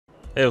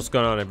Hey, what's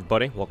going on,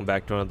 everybody? Welcome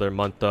back to another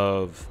month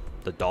of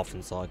the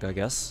Dolphin log, I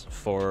guess,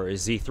 for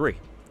Z3.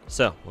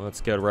 So,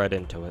 let's get right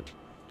into it.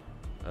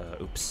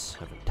 Oops,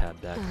 haven't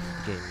tabbed that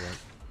game yet.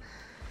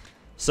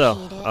 So,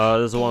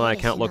 this is what my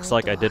account looks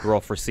like. I did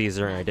roll for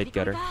Caesar, and I did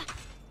get her.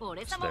 So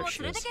there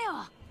she is.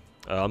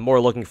 I'm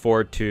more looking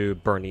forward to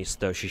Bernice,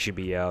 though. She should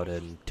be out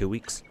in 2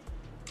 weeks.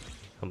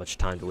 How much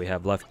time do we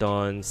have left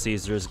on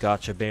Caesar's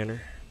gacha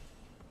banner?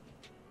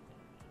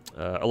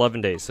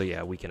 11 days, so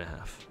yeah, a week and a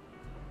half.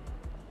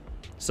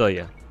 So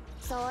yeah,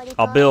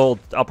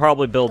 I'll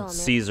probably build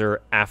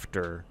Caesar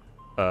after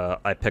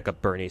I pick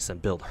up Bernice and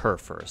build her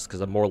first,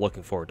 because I'm more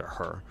looking forward to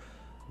her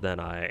than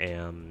I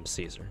am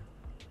Caesar.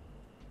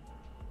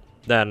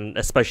 Then,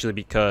 especially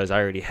because I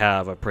already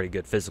have a pretty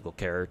good physical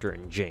character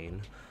in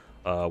Jane,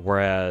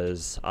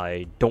 whereas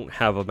I don't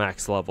have a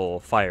max level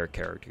fire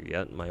character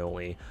yet. My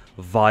only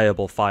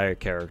viable fire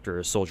character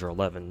is Soldier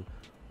 11,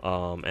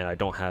 and I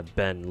don't have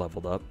Ben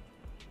leveled up,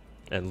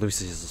 and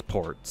Lucy's a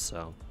support,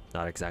 so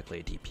not exactly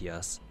a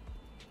DPS.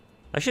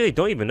 Actually, I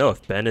don't even know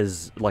if Ben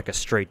is like a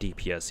straight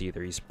DPS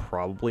either. He's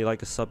probably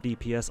like a sub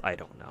DPS. I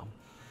don't know.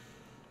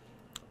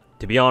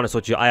 To be honest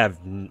with you, I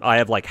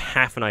have like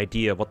half an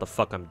idea of what the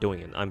fuck I'm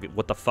doing and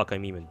what the fuck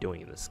I'm even doing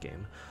in this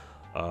game.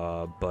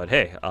 But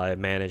hey, I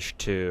managed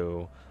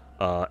to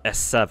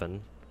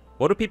S7.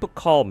 What do people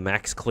call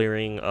max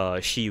clearing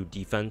Shiyu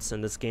defense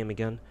in this game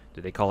again?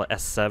 Do they call it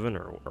S7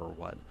 or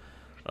what?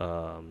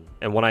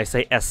 And when I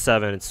say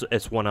S7,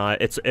 it's when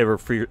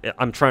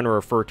I'm trying to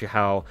refer to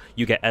how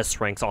you get S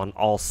ranks on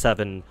all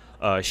 7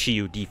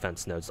 Shiyu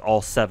defense nodes,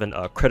 all 7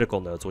 critical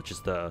nodes, which is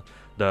the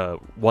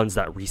ones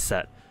that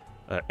reset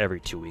every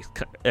 2 weeks.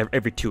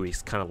 Every 2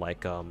 weeks, kind of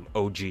like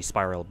OG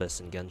Spiral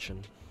Abyss and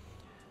Genshin.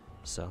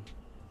 So,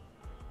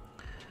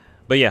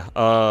 but yeah,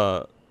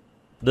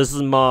 this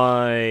is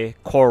my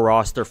core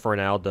roster for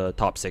now. The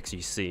top 6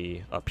 you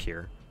see up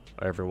here,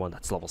 everyone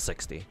that's level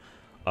 60.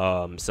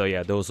 So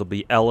yeah, those will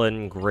be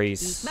Ellen,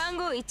 Grace,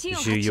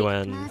 Zhu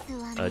Yuan,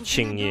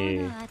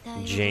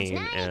 Qingyi, Jane,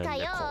 and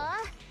Nicole.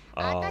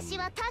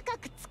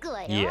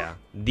 Yeah,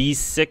 these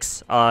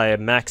 6 I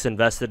max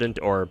invested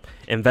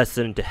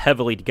into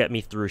heavily to get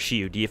me through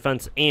Shiyu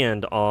defense,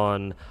 and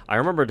on, I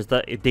remember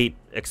the date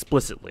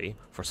explicitly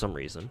for some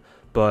reason,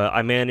 but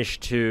I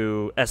managed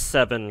to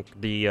S7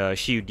 the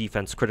Shiyu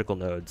defense critical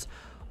nodes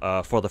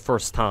for the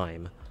first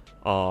time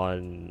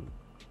on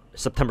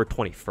September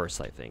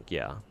 21st, I think,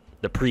 yeah.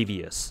 The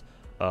previous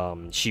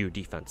Shiyu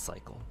defense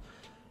cycle.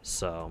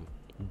 So,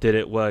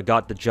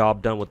 got the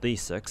job done with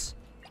these 6.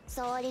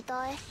 So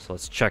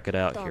let's check it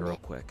out here real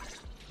quick.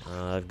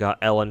 I've got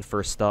Ellen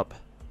first up.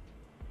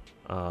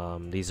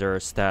 These are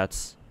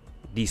stats.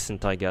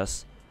 Decent, I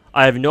guess.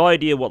 I have no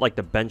idea what like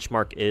the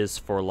benchmark is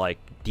for like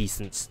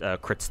decent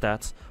crit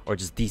stats, or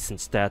just decent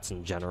stats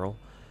in general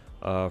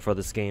for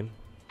this game.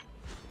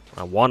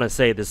 I want to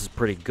say this is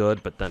pretty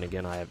good, but then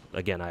again, I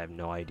have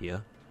no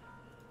idea.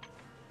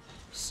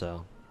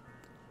 So,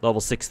 level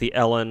 60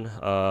 Ellen.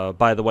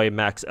 By the way,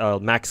 max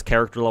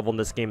character level in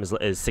this game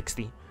is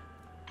 60.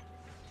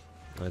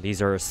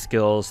 These are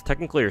skills.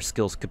 Technically, her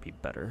skills could be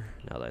better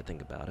now that I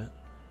think about it.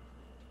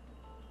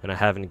 And I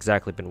haven't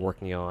exactly been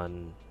working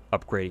on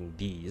upgrading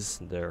these,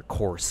 their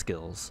core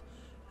skills.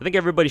 I think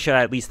everybody should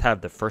at least have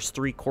the first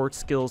 3 core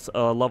skills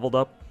leveled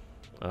up.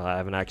 I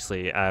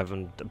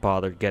haven't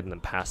bothered getting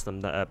them past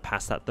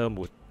that though,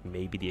 with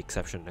maybe the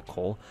exception of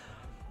Nicole.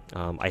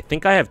 I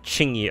think I have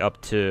Qingyi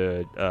up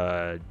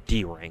to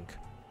D rank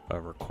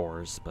over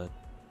cores, but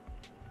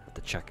I have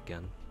to check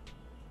again.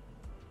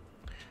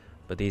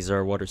 But these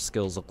are what her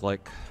skills look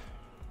like.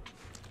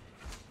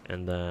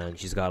 And then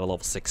she's got a level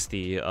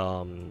 60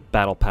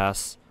 battle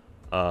pass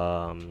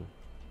W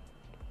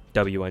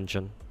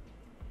engine,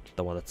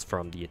 the one that's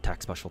from the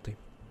attack specialty,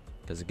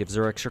 because it gives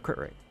her extra crit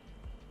rate.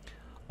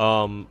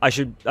 I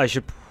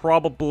should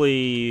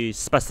probably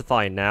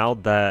specify now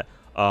that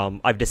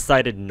I've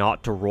decided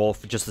not to roll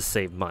just to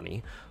save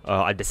money.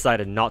 I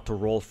decided not to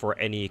roll for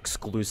any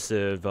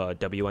exclusive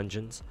W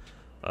engines.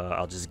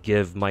 I'll just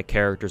give my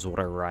characters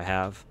whatever I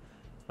have.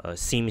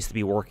 Seems to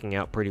be working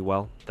out pretty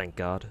well, thank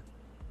God.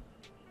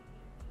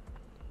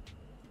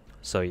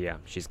 So yeah,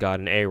 she's got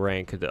an A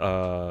rank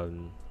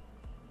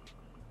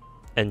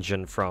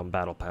engine from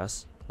Battle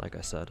Pass, like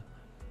I said.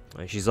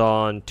 She's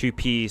on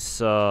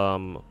 2-piece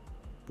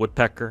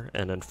Woodpecker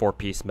and then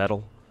 4-piece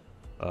metal,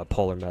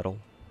 Polar Metal.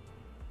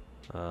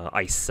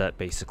 Ice set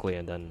basically,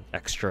 and then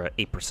extra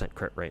 8%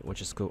 crit rate, which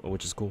is cool.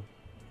 Let's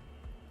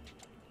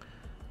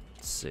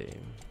see.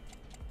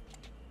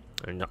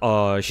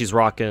 And she's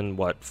rocking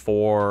what,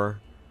 4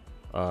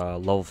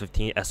 level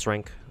 15 S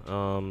rank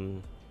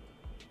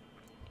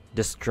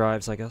disk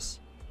drives, I guess.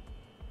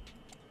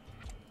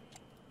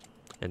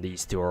 And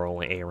these 2 are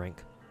only A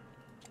rank.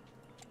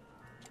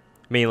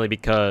 Mainly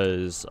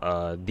because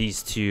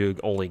these 2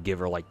 only give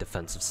her like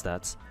defensive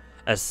stats.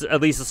 At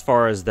least as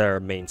far as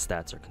their main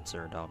stats are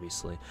concerned,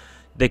 obviously.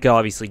 They could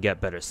obviously get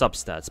better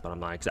substats, but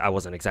I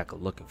wasn't exactly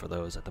looking for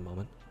those at the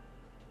moment.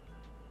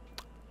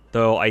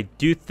 Though I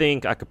do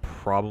think I could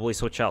probably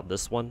switch out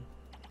this one.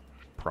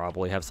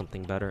 probably have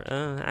something better.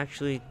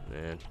 Actually,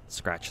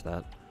 scratch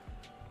that.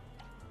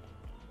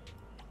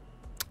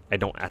 I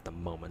don't at the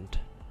moment.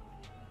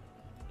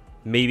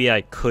 Maybe I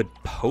could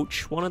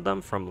poach one of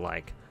them from,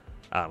 like,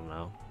 I don't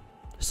know,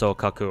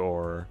 Sokaku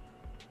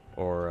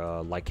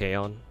or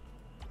Lycaon,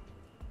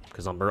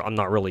 because I'm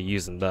not really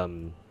using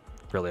them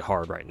really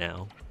hard right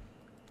now.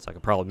 So I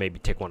could probably maybe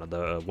take one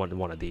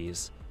of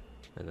these,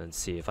 and then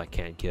see if I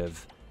can't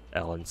give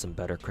Ellen some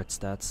better crit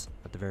stats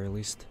at the very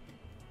least.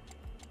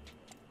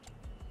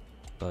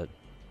 But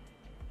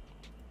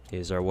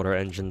these are what her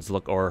engines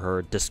look, or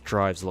her disk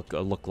drives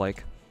look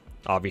like.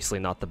 Obviously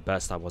not the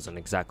best. I wasn't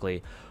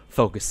exactly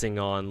focusing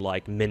on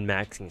like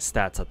min-maxing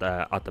stats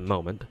at the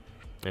moment.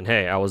 And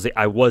hey, I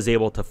was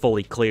able to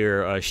fully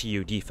clear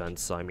Shiyu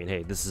defense. So I mean,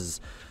 hey, this is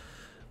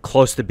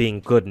close to being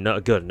good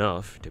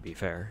enough, to be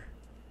fair.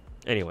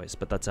 Anyways,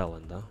 but that's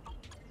Ellen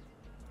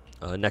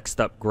though.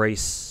 Next up,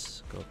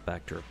 Grace. Go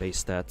back to her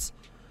base stats.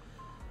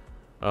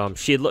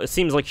 It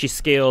seems like she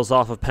scales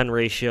off of pen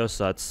ratio,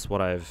 so that's what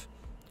I've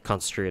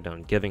concentrated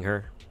on giving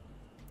her.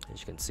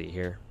 As you can see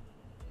here.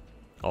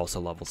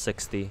 Also level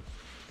 60.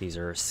 These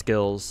are her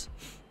skills.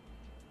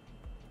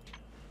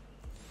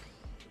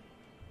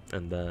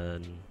 And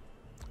then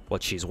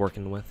what she's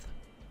working with.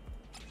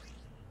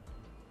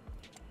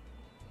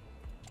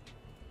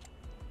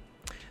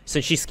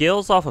 Since she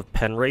scales off of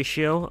pen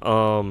ratio,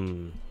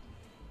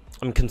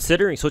 I'm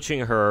considering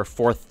switching her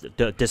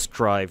 4th disk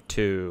drive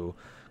to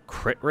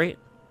crit rate.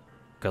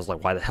 Because,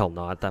 like, why the hell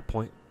not at that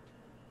point?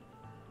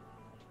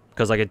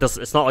 Because, like,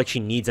 it's not like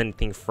she needs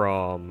anything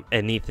from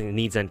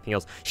needs anything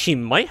else. She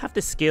might have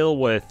to scale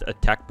with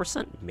attack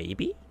percent,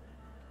 maybe?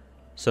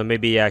 So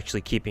maybe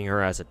actually keeping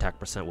her as attack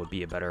percent would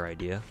be a better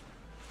idea.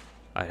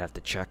 I'd have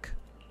to check.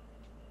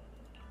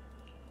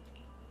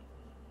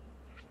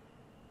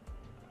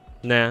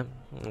 Nah,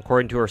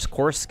 according to her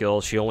core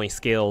skill, she only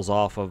scales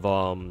off of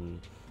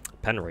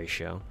pen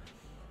ratio.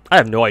 I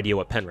have no idea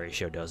what pen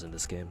ratio does in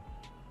this game.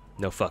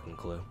 No fucking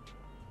clue.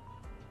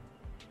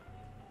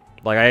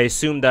 Like, I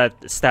assume that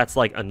stats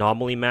like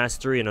Anomaly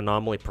Mastery and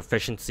Anomaly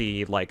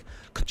Proficiency, like,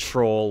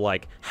 control,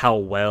 like, how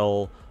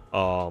well,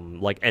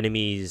 like,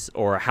 enemies,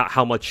 or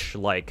how much,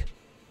 like,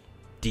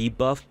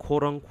 debuff,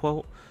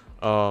 quote-unquote,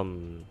 how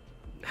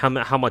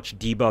much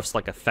debuffs,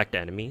 like, affect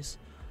enemies.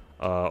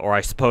 Or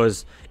I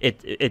suppose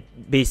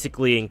it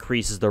basically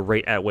increases the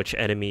rate at which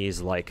enemies,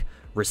 like,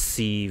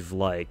 receive,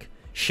 like,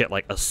 shit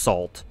like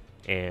Assault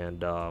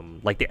and,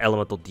 like, the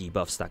elemental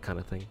debuffs, that kind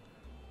of thing.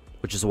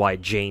 Which is why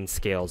Jane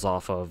scales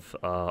off of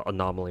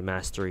Anomaly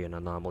Mastery and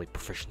Anomaly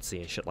Proficiency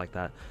and shit like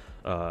that.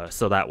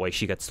 So that way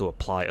she gets to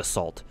apply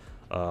Assault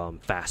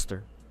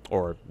faster.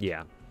 Or,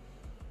 yeah,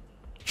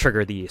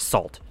 trigger the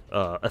Assault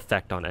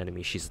effect on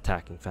enemies she's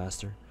attacking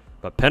faster.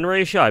 But pen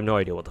ratio, I have no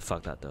idea what the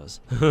fuck that does.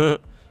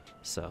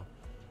 So,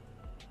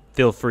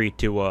 feel free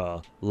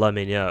to let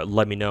me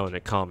know in the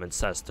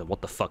comments as to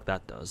what the fuck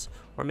that does.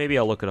 Or maybe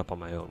I'll look it up on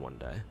my own one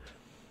day.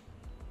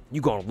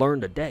 You gonna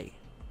learn today.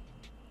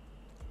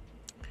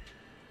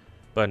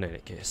 But in any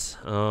case,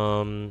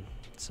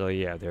 so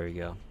yeah, there you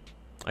go.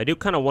 I do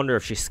kind of wonder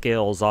if she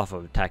scales off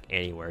of attack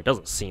anywhere. It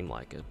doesn't seem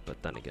like it, but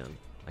then again,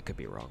 I could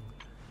be wrong.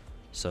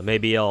 So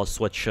maybe I'll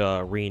switch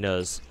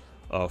Rena's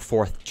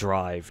 4th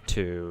drive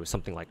to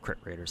something like crit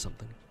rate or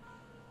something.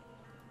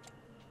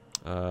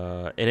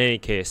 In any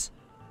case,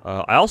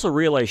 I also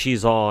realized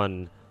she's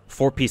on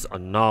 4-piece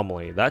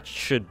Anomaly. That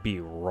should be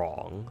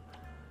wrong.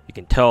 You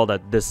can tell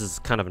that this is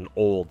kind of an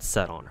old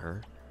set on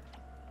her.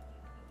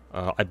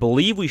 I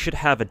believe we should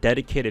have a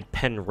dedicated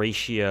pen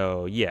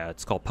ratio. Yeah,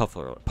 it's called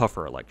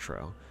Puffer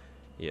Electro.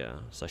 Yeah,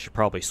 so I should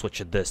probably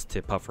switch this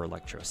to Puffer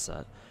Electro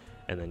set.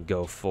 And then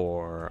go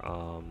for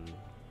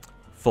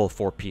full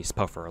 4-piece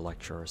Puffer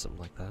Electro or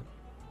something like that.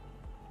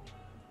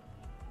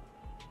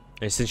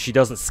 And since she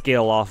doesn't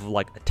scale off of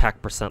like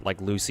attack percent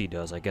like Lucy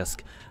does, I guess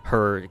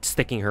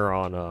sticking her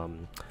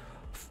on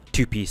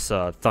 2-piece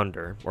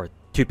Thunder, or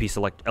 2-piece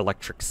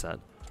electric set,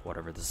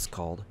 whatever this is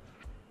called.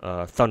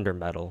 Thunder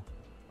Metal.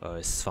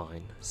 Is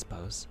fine, I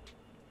suppose.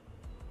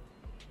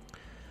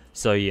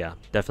 So yeah,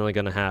 definitely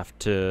gonna have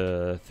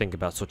to think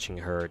about switching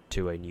her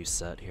to a new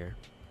set here.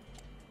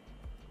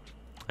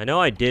 I know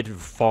I did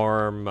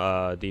farm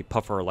the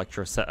Puffer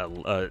Electro set,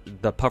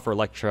 the Puffer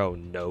Electro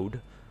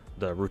node,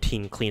 the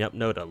routine cleanup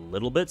node, a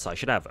little bit, so I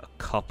should have a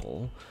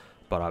couple,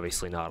 but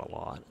obviously not a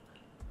lot.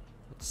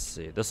 Let's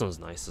see, this one's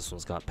nice. This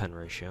one's got pen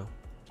ratio.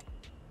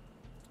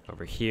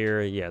 Over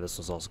here, yeah, this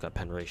one's also got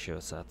pen ratio,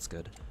 so that's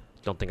good.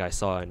 Don't think I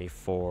saw any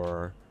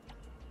for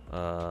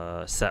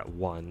set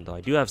 1, though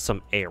I do have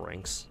some A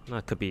ranks.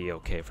 That could be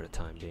okay for the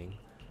time being.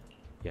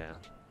 Yeah,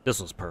 this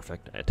one's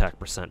perfect. Attack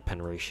percent,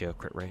 pen ratio,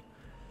 crit rate.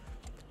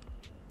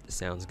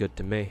 Sounds good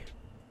to me.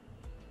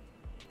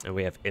 And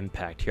we have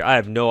impact here. I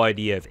have no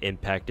idea if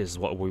impact is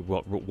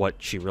what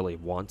she really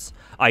wants.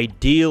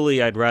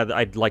 Ideally,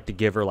 I'd like to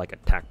give her like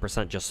attack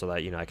percent just so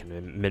that, you know, I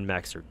can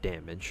min-max her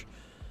damage.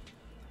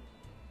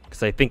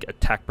 Because I think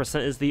attack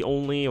percent is the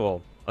only,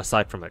 well,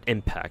 aside from an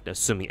impact,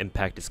 assuming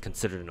impact is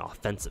considered an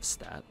offensive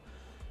stat.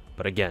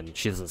 But again,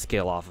 she doesn't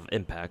scale off of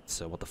impact,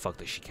 so what the fuck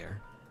does she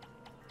care?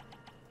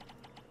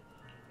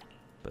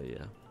 But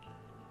yeah.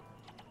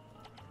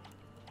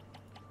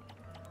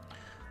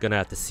 Gonna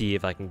have to see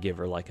if I can give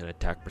her like an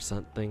attack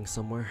percent thing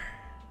somewhere.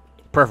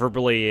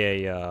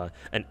 Preferably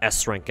an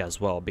S rank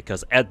as well,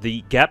 because at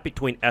the gap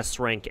between S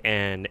rank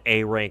and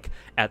A rank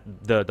at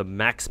the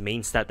max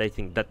main stat they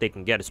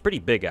can get is pretty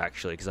big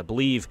actually, because I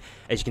believe,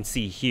 as you can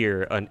see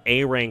here, an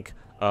A rank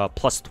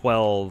plus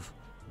 12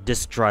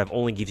 disk drive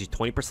only gives you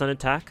 20%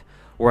 attack,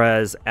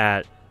 whereas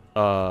at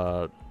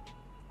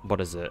what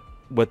is it,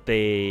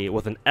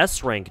 with an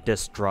S rank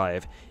disk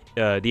drive,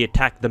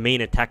 the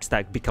main attack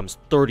stack becomes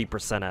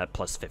 30% at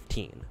plus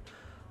 15,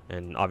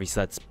 and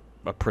obviously that's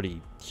a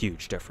pretty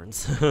huge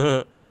difference.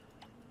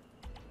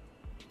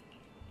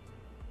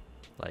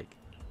 Like,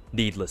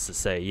 needless to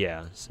say,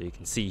 yeah. So you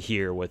can see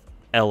here with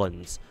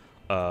Ellen's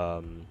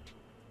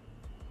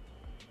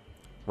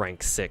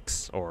rank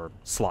 6 or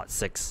slot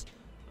 6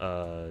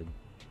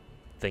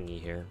 thingy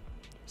here,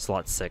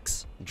 slot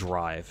 6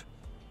 drive.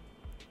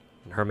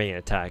 And her main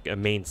attack,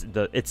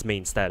 its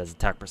main stat is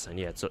attack percent.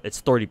 Yeah, so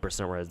it's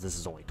 30%, whereas this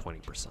is only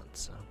 20%.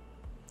 So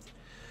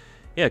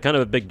yeah, kind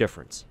of a big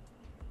difference.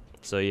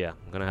 So yeah,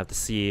 I'm gonna have to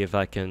see if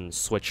I can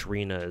switch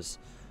Rina's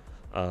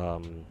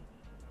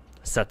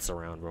sets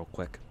around real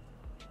quick.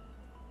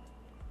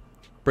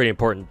 Pretty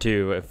important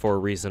too, for a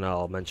reason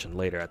I'll mention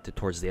later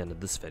towards the end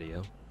of this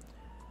video.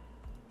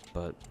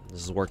 But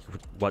this is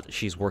what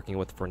she's working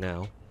with for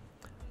now.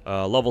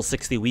 Level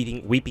 60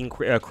 Weeping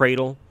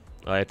Cradle.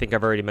 I think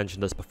I've already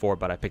mentioned this before,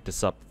 but I picked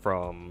this up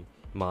from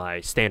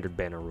my standard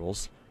banner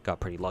rules. Got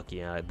pretty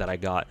lucky that I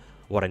got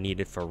what I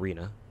needed for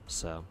Rina,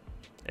 so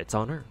it's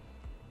on her.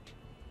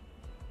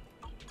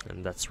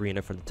 And that's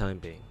Rina for the time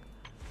being.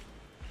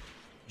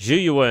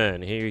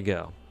 Zhuyuan, here you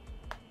go.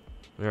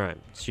 Alright,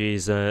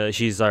 she's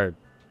our...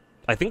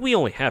 I think we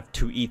only have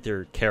 2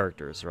 ether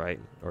characters, right?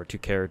 Or 2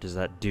 characters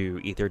that do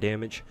ether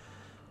damage.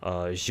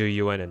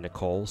 Zhuyuan and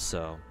Nicole,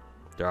 so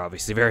they're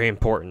obviously very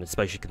important,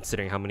 especially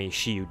considering how many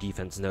Shiyu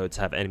defense nodes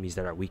have enemies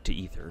that are weak to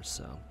ether,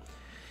 so...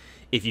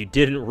 If you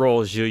didn't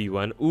roll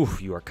Zhuyuan,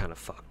 oof, you are kind of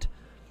fucked.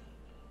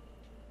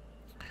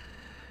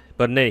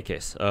 But in any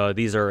case,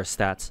 these are her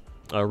stats.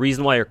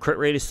 Reason why her crit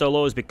rate is so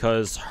low is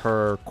because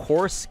her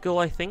core skill,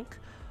 I think.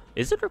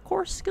 Is it her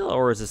core skill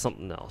or is it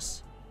something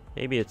else?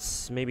 Maybe it's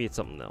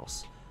something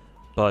else.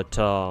 But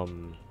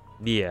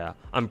yeah,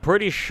 I'm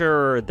pretty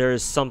sure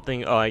there's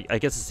something. I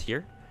guess it's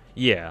here.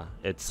 Yeah,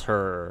 it's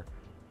her.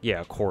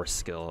 Yeah, core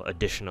skill,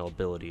 additional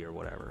ability or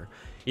whatever.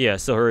 Yeah,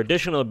 so her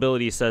additional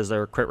ability says that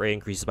her crit rate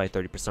increases by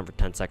 30% for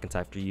 10 seconds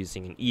after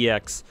using an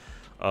EX,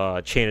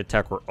 chain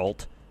attack, or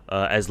ult.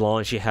 As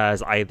long as she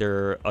has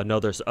either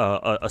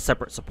a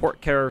separate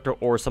support character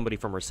or somebody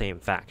from her same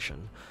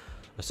faction.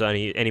 So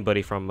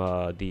anybody from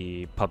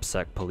the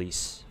PubSec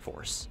police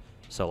force.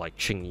 So like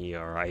Qingyi,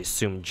 or I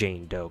assume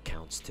Jane Doe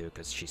counts too,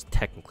 because she's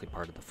technically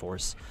part of the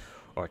force,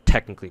 or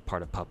technically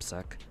part of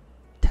PubSec,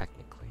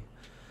 technically.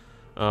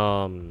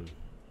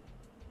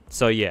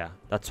 So yeah,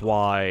 that's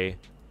why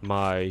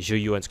my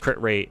Zhuyuan's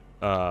crit rate,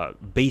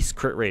 base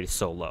crit rate is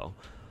so low,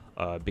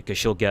 because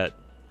she'll get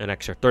an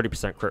extra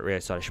 30% crit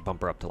rate, so I should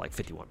bump her up to like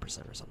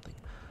 51% or something.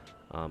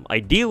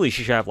 Ideally,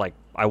 she should have like,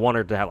 I want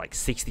her to have like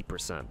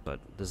 60%, but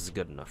this is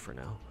good enough for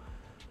now.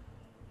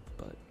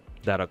 But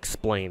that'll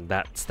explain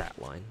that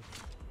stat line.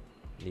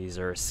 These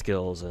are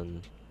skills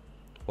and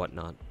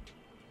whatnot.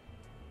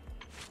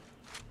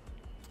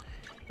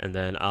 And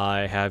then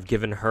I have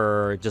given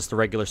her just the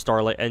regular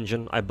Starlight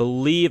engine. I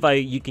believe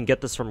you can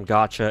get this from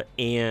gacha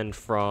and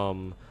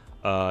from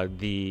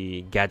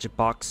the gadget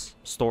box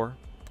store.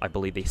 I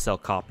believe they sell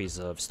copies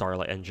of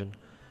Starlight Engine,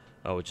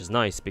 which is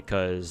nice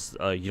because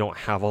you don't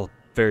have a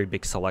very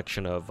big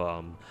selection of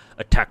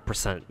attack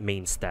percent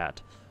main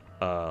stat,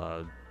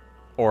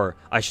 or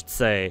I should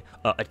say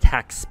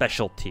attack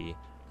specialty,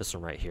 this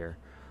one right here,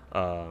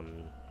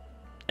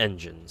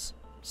 engines.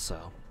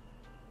 So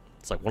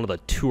it's like one of the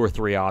 2 or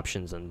 3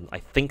 options, and I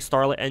think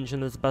Starlight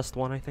Engine is the best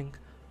one, I think,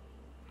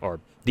 or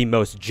the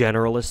most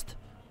generalist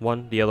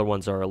one. The other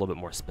ones are a little bit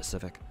more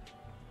specific.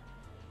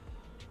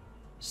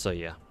 So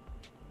yeah.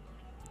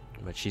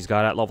 But she's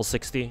got at level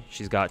 60,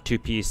 she's got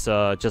 2-piece,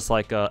 just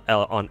like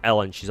on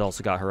Ellen, she's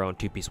also got her own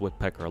 2-piece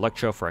Woodpecker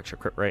Electro for extra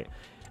crit rate,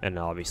 and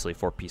obviously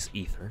 4-piece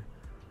Ether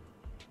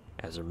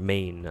as her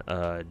main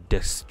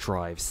disc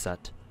drive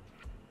set.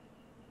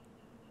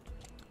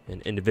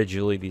 And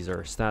individually, these are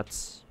her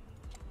stats,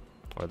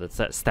 or the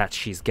stats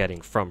she's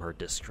getting from her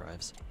disc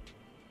drives.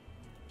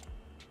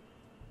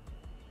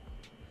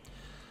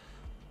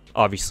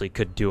 Obviously,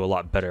 could do a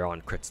lot better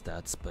on crit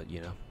stats, but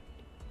you know.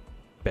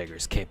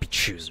 Beggars can't be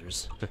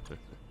choosers.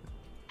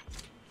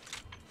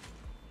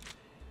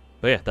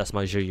 But yeah, that's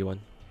my Zhuyuan.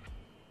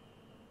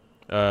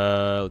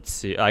 Let's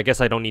see. I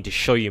guess I don't need to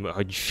show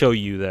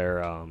you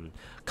their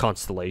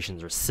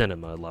constellations or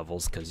cinema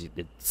levels, because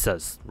it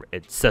says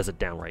it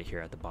down right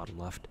here at the bottom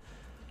left.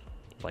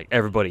 Like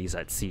everybody's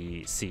at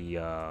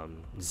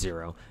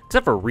C0,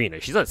 except for Rina.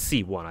 She's at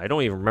C1. I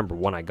don't even remember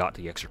when I got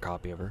the extra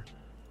copy of her.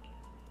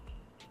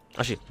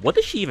 Actually, what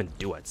does she even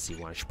do at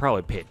C1? I should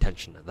probably pay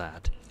attention to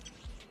that.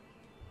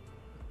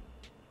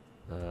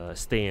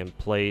 Stay in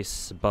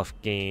place. Buff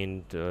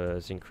gained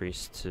is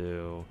increased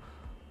to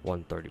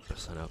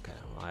 130%. Okay,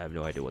 well, I have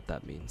no idea what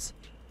that means.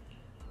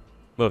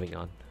 Moving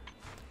on.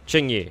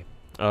 Qingyi.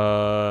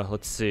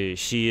 Let's see.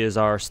 She is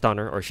our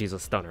stunner, or she's a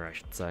stunner, I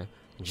should say.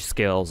 And she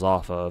scales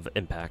off of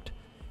impact.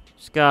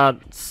 She's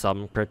got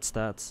some crit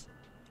stats.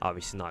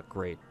 Obviously not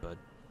great, but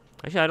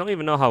actually I don't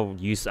even know how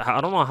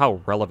I don't know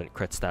how relevant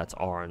crit stats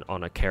are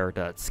on a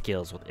character that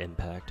scales with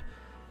impact.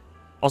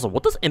 Also,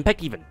 what does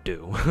impact even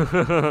do?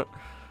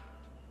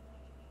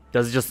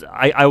 Does it just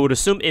I would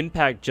assume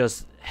impact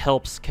just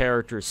helps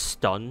characters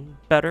stun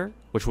better,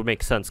 which would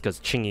make sense because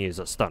Qingyi is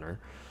a stunner.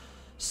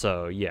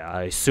 So yeah,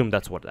 I assume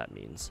that's what that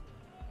means.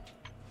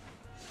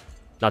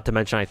 Not to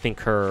mention, I think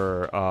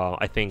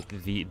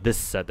this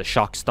set, the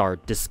Shockstar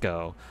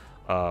Disco,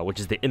 which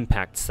is the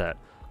impact set,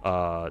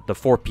 the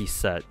 4-piece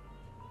set,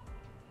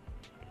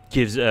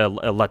 gives you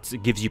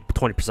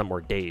 20%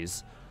 more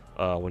days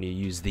when you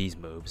use these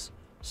moves.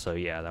 So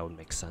yeah, that would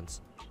make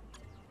sense.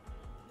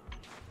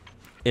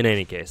 In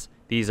any case,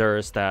 these are her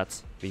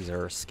stats, these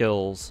are her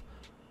skills,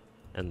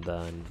 and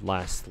then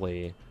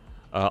lastly,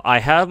 I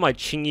have my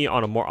Qingyi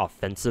on a more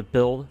offensive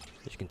build.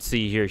 As you can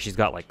see here, she's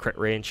got like crit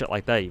rate and shit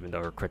like that, even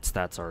though her crit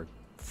stats are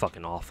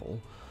fucking awful.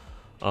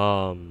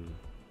 I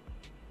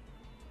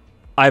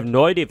have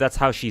no idea if that's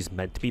how she's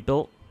meant to be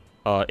built.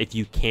 If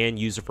you can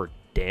use her for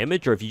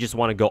damage, or if you just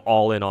want to go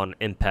all in on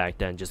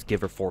impact and just give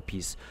her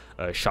 4-piece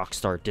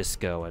Shockstar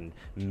Disco and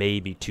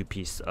maybe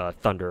 2-piece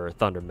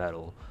Thunder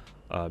Metal.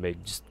 Maybe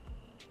just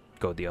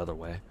go the other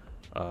way.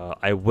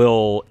 I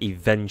will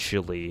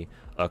eventually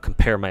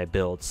compare my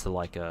builds to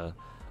like a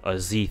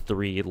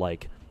Z3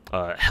 like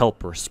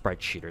helper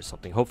spreadsheet or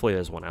something. Hopefully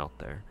there's one out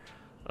there,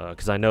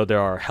 because I know there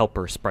are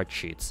helper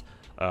spreadsheets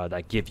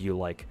that give you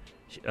like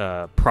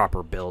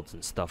proper builds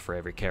and stuff for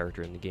every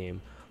character in the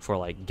game for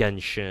like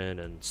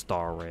Genshin and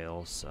Star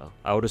Rail. So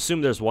I would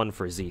assume there's one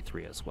for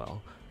Z3 as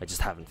well. I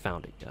just haven't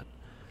found it yet.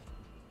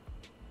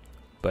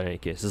 But in any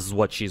case, this is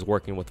what she's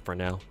working with for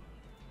now.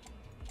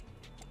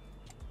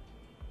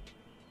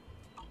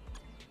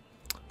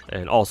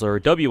 And also her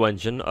W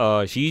engine,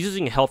 she's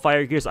using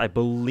Hellfire Gears. I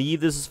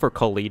believe this is for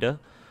Kolita,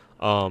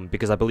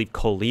 because I believe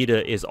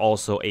Kolita is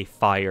also a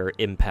fire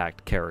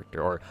impact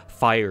character, or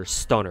fire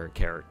stunner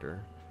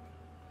character.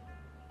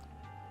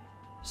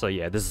 So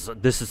yeah, this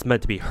is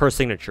meant to be her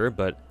signature,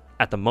 but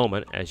at the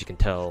moment, as you can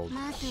tell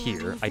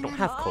here, I don't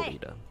have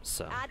Kolita.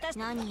 So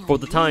for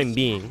the time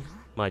being,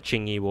 my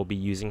Qingyi will be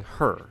using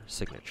her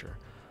signature.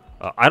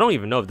 I don't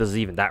even know if this is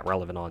even that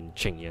relevant on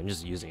Qingyi. I'm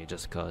just using it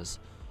just because.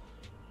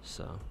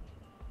 So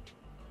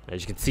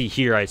as you can see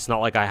here, it's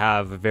not like I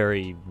have a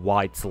very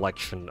wide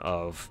selection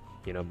of,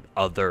 you know,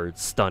 other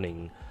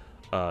stunning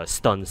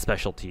stun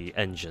specialty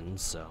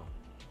engines, so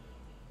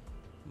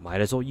might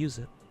as well use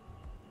it.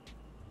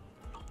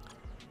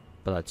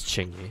 But that's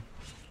Qingyi.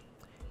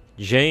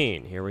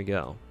 Jane, here we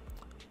go.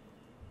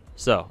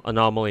 So,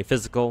 anomaly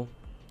physical,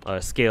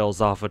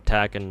 scales off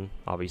attack, and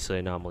obviously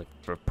anomaly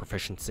for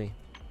proficiency.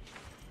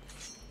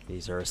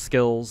 These are her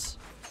skills,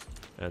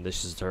 and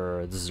this is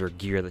her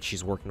gear that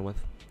she's working with.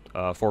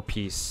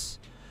 4-piece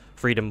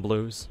Freedom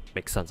Blues,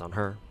 makes sense on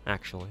her,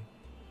 actually.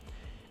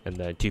 And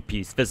then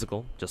 2-piece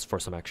physical, just for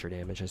some extra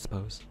damage, I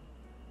suppose.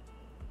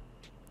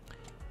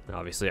 And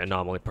obviously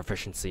anomaly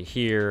proficiency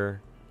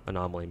here.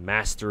 Anomaly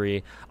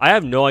mastery. I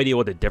have no idea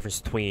what the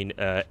difference between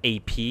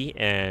AP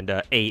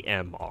and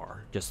AM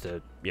are, just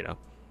to, you know,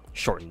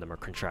 shorten them or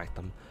contract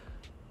them.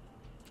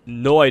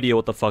 No idea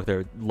what the fuck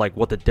they're like,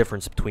 what the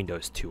difference between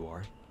those two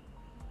are.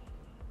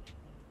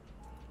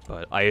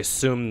 But I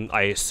assume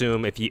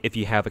if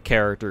you have a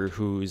character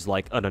who's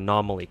like an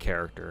anomaly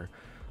character,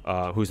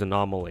 who's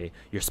anomaly,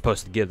 you're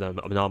supposed to give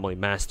them anomaly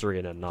mastery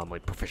and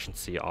anomaly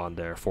proficiency on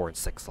their 4 and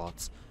 6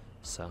 slots.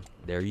 So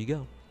there you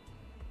go.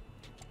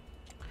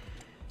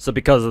 So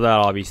because of that,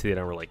 obviously they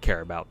don't really care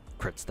about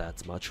crit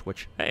stats much,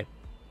 which hey,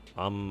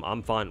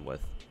 I'm fine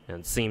with. And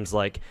it seems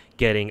like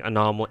getting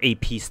anomaly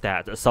AP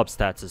stats,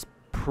 substats is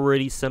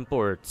pretty simple,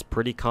 or it's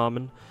pretty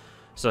common.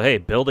 So hey,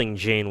 building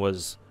Jane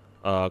was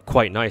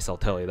quite nice, I'll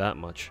tell you that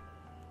much.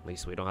 At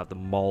least we don't have to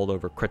maul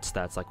over crit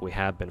stats like we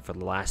have been for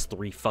the last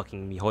 3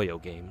 fucking MiHoYo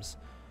games.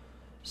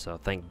 So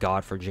thank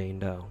God for Jane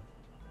Doe.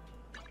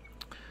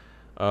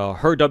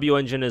 Her W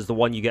engine is the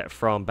one you get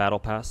from Battle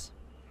Pass.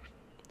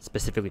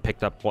 Specifically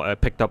picked up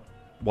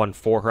one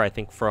for her, I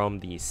think, from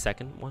the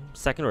second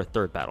or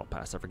third Battle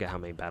Pass. I forget how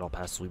many Battle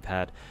Passes we've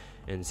had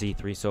in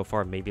Z3 so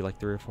far. Maybe like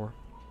 3 or 4.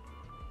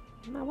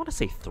 I want to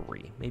say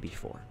 3, maybe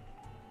 4.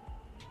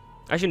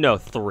 Actually, no,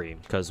 3,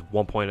 because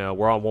 1.0,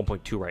 we're on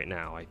 1.2 right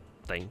now, I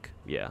think.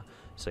 Yeah.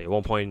 So yeah,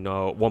 1.0,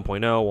 1.0,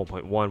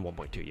 1.1,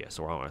 1.2. Yeah,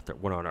 so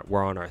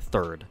we're on our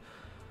third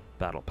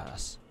Battle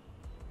Pass.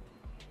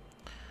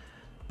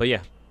 But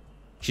yeah,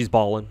 she's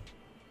ballin'.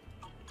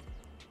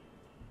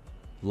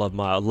 Love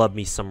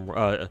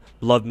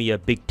me a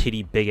big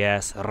titty, big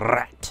ass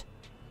rat.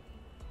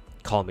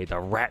 Call me the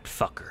rat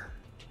fucker.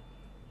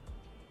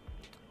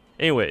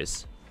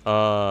 Anyways,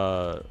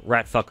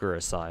 rat fucker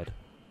aside,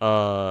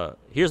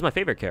 here's my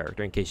favorite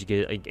character in case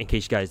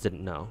you guys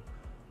didn't know.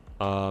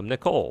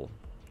 Nicole,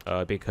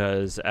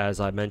 because as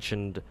I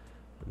mentioned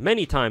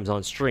many times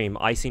on stream,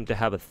 I seem to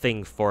have a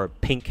thing for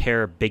pink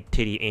hair, big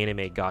titty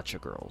anime gacha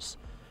girls.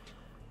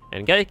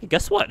 And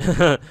guess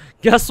what?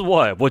 Guess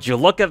what? Would you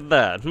look at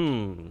that?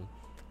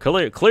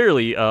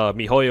 Clearly,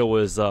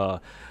 MiHoYo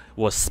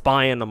was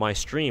spying on my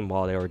stream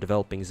while they were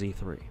developing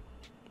Z3.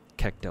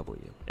 Keck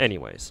W.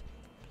 Anyways,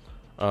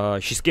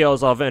 she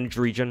scales off Energy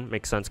Region.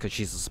 Makes sense because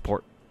she's a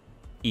support,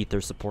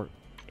 Ether support,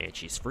 and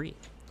she's free.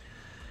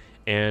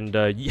 And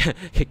yeah,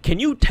 can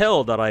you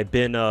tell that I've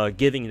been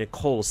giving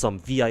Nicole some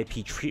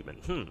VIP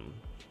treatment?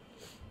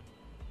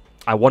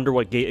 I wonder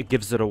what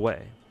gives it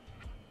away.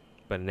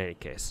 But in any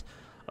case,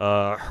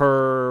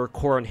 her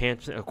core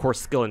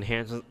skill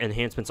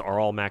enhancements are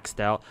all maxed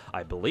out.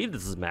 I believe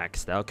this is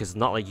maxed out because it's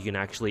not like you can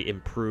actually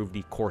improve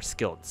the core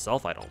skill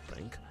itself. I don't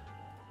think.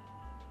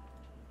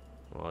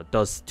 Well, it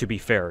does. To be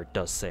fair, it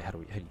does say how do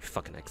you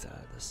fucking exit out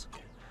of this?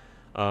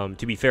 Okay.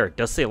 To be fair, it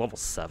does say level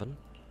 7.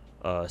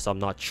 So I'm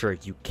not sure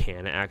if you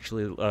can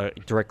actually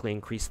directly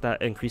increase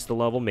the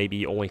level.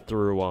 Maybe only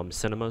through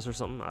cinemas or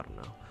something. I don't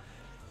know.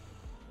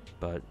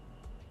 But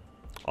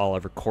all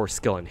of her core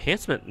skill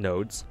enhancement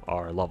nodes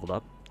are leveled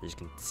up, as you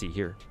can see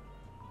here.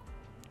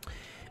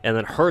 And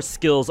then her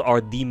skills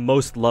are the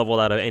most leveled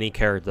out of any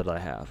character that I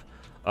have.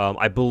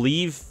 I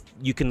believe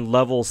you can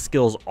level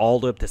skills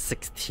all the way up to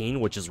 16,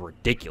 which is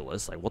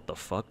ridiculous. Like, what the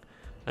fuck?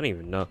 I don't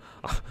even know.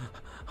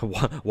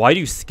 Why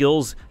do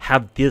skills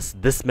have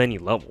this many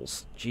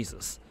levels?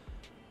 Jesus.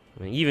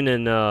 I mean, even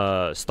in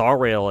Star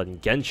Rail and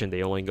Genshin,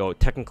 they only go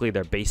technically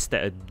their base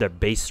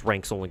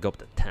ranks only go up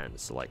to 10.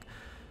 So like,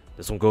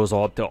 this one goes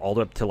all the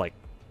way up to like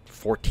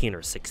 14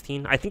 or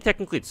 16. I think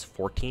technically it's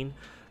 14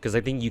 because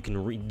I think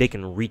they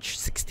can reach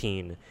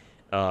 16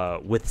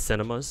 with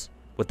cinemas.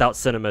 Without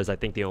cinemas, I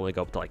think they only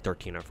go up to like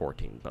 13 or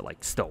 14. But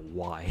like, still,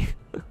 why?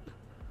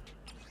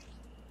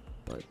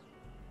 But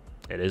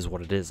it is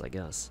what it is, I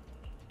guess.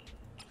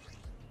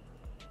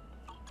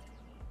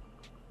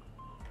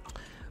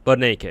 But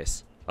in any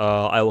case,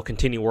 I will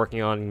continue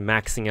working on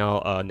maxing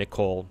out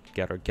Nicole,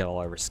 get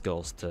all of her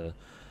skills to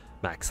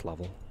max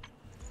level.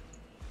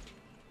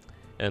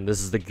 And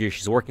this is the gear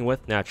she's working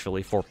with,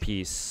 naturally,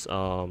 4-piece,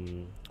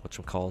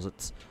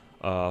 whatchamacallit,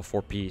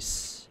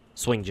 4-piece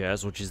Swing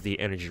Jazz, which is the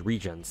Energy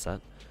Regen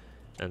set.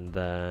 And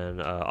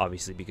then,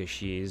 obviously, because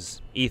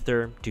she's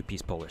Ether,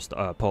 2-piece Polar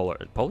Star,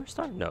 Polar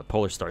Star? No,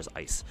 Polar Star's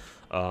Ice.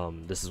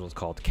 This is what's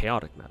called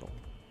Chaotic Metal.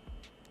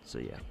 So,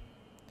 yeah.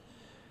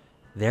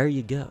 There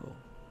you go.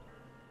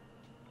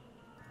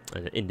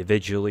 And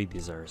individually,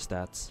 these are her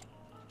stats.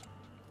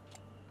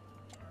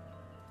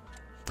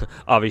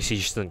 Obviously,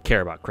 she doesn't care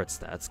about crit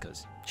stats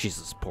because she's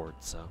a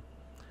support, so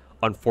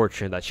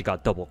unfortunate that she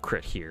got double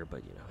crit here.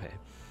 But you know, hey,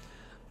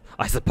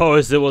 I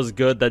suppose it was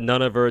good that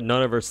none of her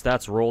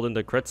stats rolled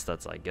into crit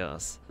stats. I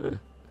guess. In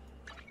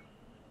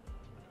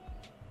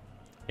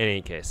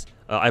any case,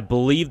 I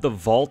believe the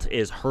Vault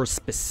is her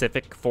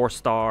specific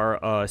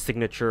 4-star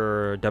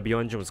signature W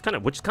engine,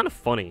 which is kind of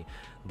funny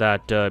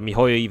that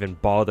MiHoYo even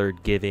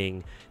bothered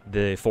giving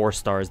the 4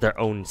 stars their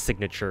own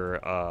signature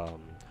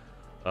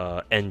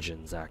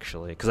engines,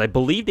 actually, because I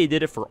believe they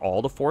did it for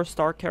all the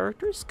 4-star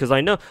characters. Because I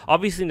know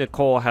obviously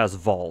Nicole has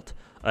Vault,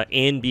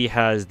 Anby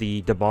has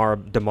the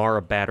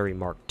Damara Battery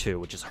Mark II,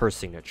 which is her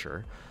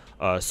signature.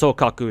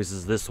 Sokaku's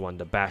is this one,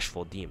 the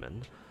Bashful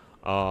Demon.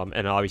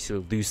 And obviously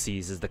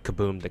Lucy's is the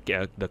Kaboom,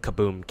 the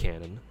Kaboom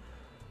Cannon.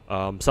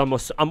 So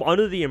I'm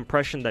under the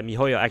impression that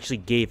MiHoYo actually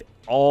gave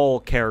all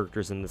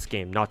characters in this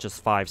game, not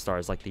just 5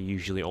 stars like they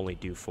usually only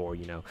do for,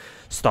 you know,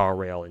 Star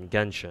Rail and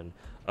Genshin.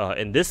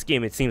 In this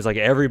game, it seems like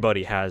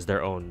everybody has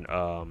their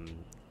own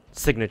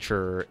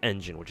signature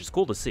engine, which is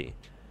cool to see.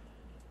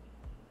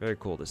 Very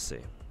cool to see.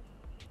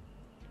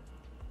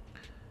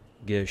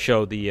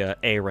 Show the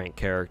A-rank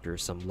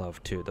characters some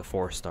love too, the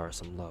 4-star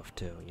some love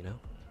too, you know?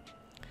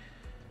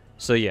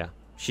 So yeah,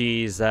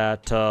 she's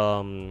at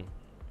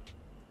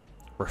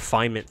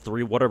Refinement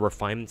 3. What are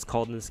refinements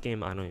called in this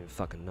game? I don't even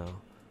fucking know.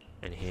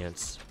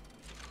 Enhance.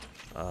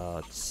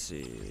 Let's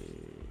see.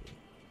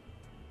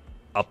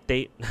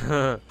 Update.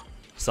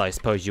 So I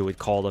suppose you would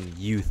call them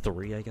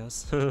U3, I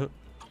guess.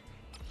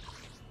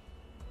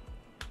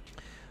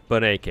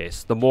 But in any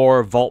case, the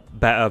more Vault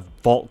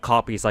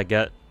copies I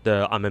get,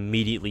 I'm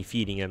immediately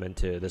feeding them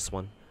into this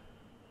one.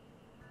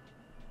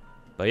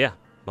 But yeah,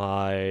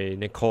 my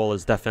Nicole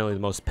is definitely the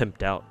most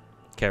pimped out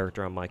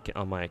character on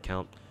my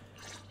account.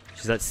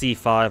 She's at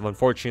C5.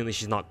 Unfortunately,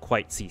 she's not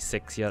quite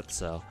C6 yet,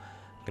 so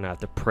I'm gonna have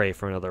to pray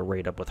for another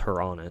raid up with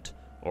her on it,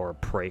 or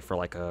pray for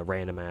like a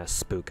random ass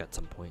spook at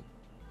some point.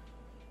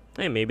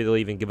 Hey, maybe they'll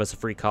even give us a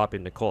free copy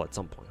of Nicole at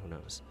some point. Who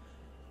knows?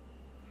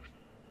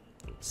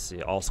 Let's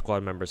see. All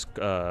squad members'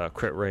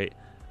 crit rate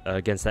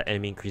against that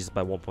enemy increases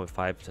by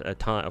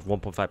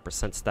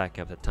 1.5%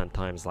 stacking up to 10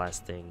 times,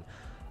 lasting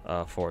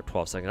for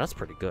 12 seconds. That's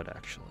pretty good,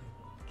 actually.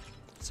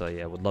 So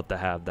yeah, would love to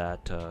have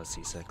that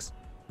C6.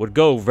 Would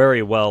go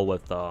very well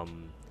with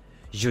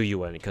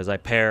Zhuyuan, because I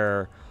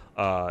pair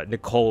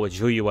Nicole with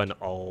Zhuyuan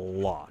a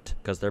lot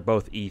because they're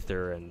both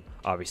ether, and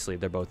obviously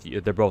they're both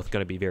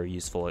going to be very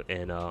useful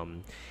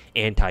in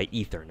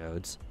anti-ether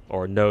nodes,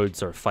 or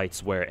nodes or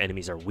fights where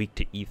enemies are weak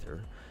to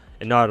ether.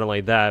 And not only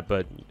that,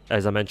 but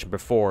as I mentioned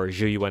before,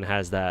 Zhuyuan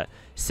has that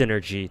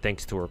synergy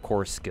thanks to her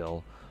core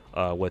skill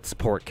with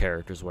support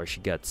characters, where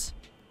she gets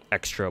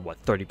extra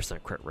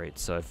 30% crit rate.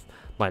 So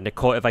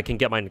if I can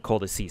get my Nicole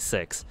to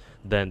C6,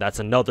 then that's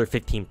another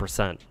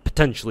 15%,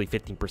 potentially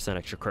 15%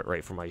 extra crit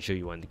rate for my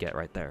Zhuyuan to get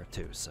right there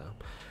too. So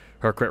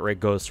her crit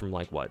rate goes from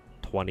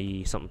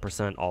 20 something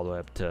percent all the way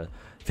up to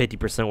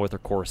 50% with her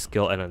core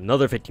skill, and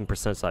another 15%.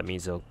 So that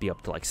means it'll be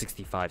up to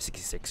 65,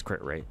 66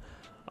 crit rate.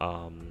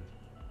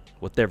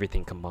 With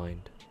everything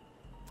combined.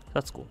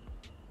 That's cool.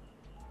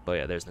 But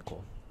yeah, there's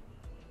Nicole.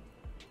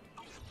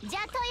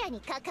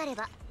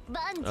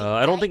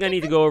 I don't think I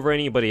need to go over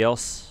anybody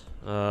else.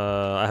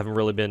 I haven't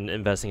really been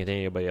investing into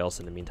anybody else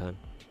in the meantime,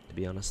 to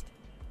be honest.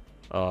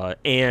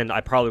 And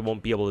I probably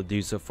won't be able to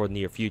do so for the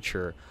near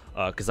future,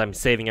 because I'm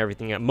saving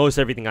everything, most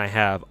everything I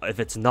have. If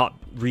it's not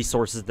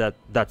resources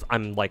that's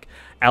I'm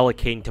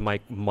allocating to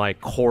my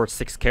core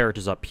 6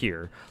 characters up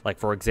here, like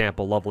for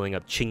example leveling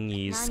up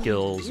Qingyi's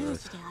skills or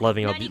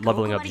leveling up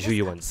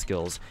Zhuyuan's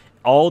skills,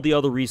 all the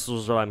other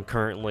resources that I'm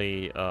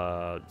currently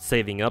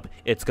saving up,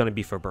 it's gonna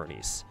be for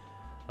Bernice,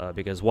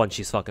 because 1,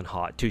 she's fucking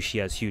hot, 2, she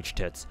has huge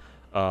tits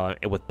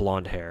with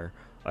blonde hair,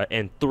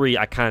 and 3,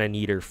 I kind of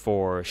need her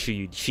for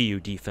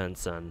Shiyu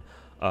defense and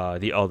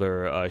the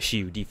other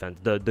Shiyu defense.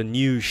 The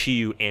new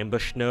Shiyu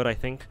ambush node, I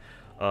think.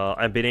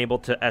 I've been able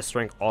to S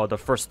rank all the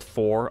first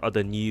 4 of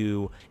the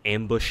new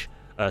ambush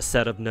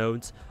set of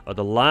nodes.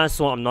 The last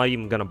one I'm not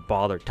even gonna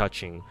bother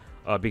touching,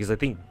 because I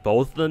think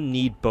both of them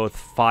need both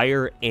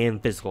fire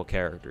and physical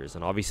characters,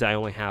 and obviously I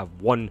only have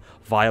 1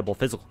 viable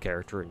physical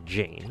character in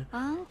Jane,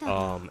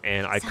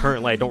 and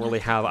I don't really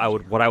have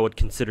what I would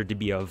consider to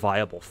be a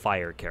viable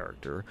fire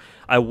character.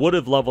 I would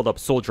have leveled up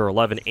Soldier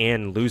 11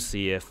 and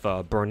Lucy if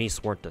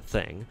Bernice weren't a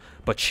thing,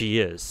 but she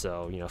is,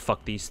 so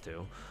fuck these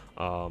two.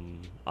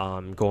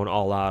 I'm going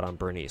all out on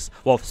Bernice.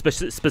 Well,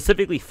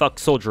 specifically fuck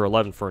Soldier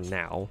 11 for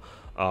now.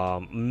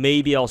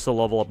 Maybe also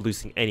level up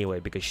Lucy anyway,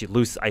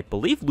 because I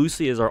believe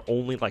Lucy is our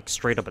only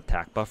straight up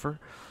attack buffer.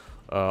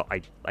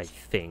 I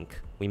think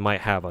we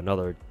might have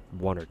another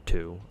 1 or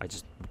 2. I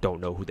just don't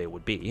know who they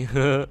would be.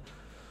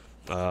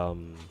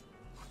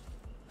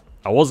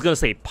 I was gonna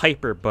say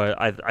Piper,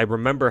 but I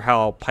remember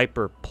how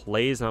Piper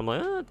plays, and I'm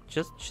like,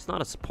 she's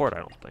not a support, I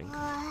don't think.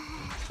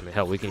 I mean,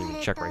 hell, we can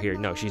even check right here.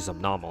 No, she's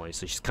Anomaly,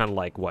 so she's kind of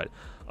like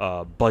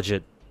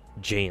budget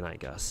Jane, I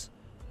guess.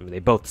 I mean, they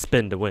both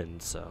spin to win,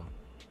 so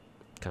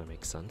kind of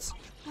makes sense.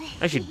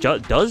 Actually,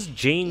 does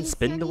Jane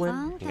spin to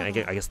win? I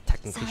guess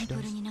technically she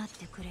does.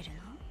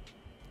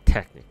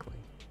 Technically,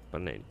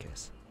 but in any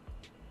case.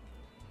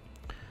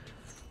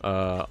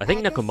 I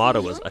think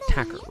Nekomata was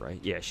attacker, right?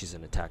 Yeah, she's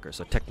an attacker,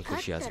 so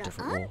technically she has a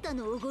different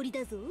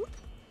role.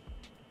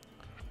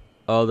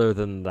 Other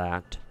than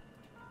that,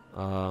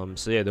 so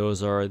yeah,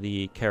 those are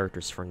the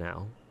characters for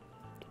now.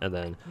 And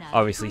then,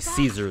 obviously,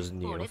 Caesar's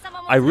new.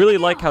 I really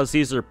like how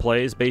Caesar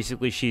plays.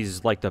 Basically,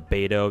 she's like the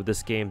Beidou of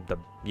this game. The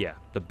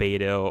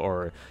Beidou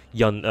or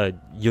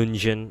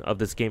Yunjin of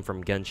this game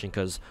from Genshin,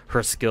 because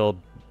her skill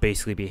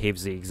basically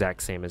behaves the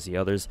exact same as the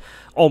others.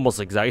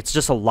 Almost exact. It's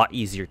just a lot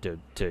easier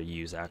to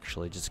use,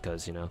 actually, just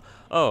because,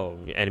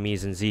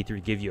 enemies in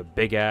Z3 give you a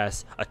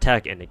big-ass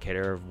attack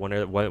indicator of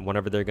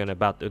whenever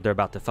they're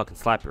about to fucking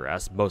slap your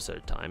ass most of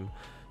the time.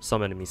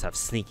 Some enemies have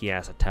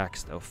sneaky-ass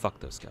attacks, though. Fuck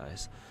those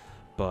guys.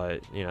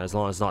 But, as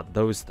long as it's not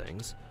those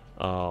things,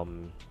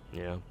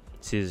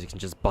 Caesar can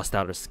just bust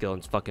out her skill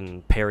and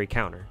fucking parry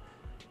counter,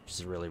 which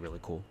is really, really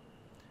cool.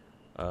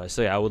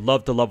 So yeah, I would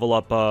love to level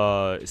up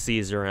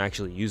Caesar and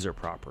actually use her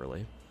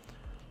properly.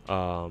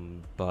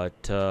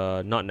 But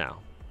not now.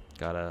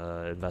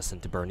 Gotta invest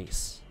into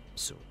Bernice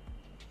soon.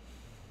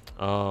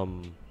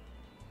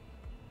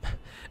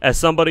 As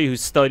somebody who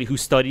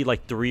studied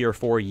like 3 or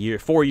 4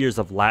 years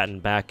of Latin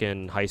back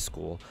in high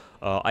school,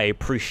 I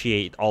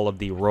appreciate all of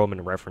the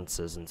Roman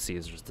references in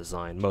Caesar's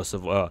design.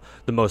 The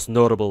most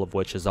notable of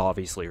which is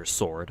obviously her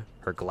sword,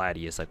 her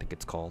gladius, I think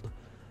it's called.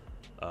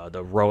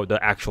 The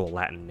actual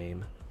Latin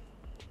name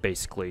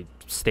basically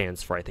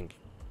stands for, I think,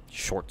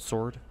 short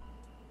sword,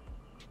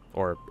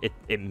 or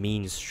it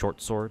means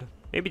short sword.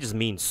 Maybe it just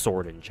means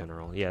sword in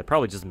general. Yeah, it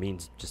probably just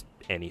means just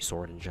any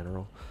sword in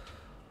general.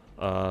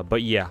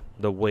 But yeah,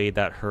 the way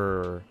that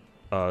her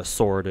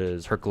sword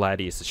is, her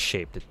gladius is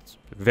shaped, it's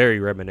very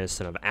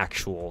reminiscent of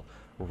actual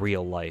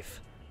real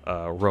life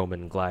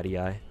Roman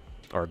gladii,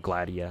 or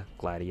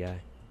gladii,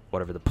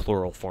 whatever the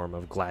plural form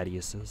of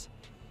gladius is.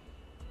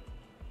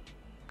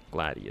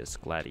 Gladius,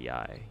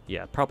 gladii,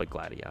 yeah, probably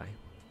gladii.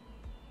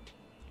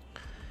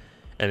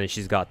 And then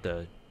she's got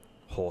the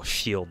whole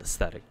shield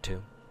aesthetic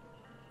too.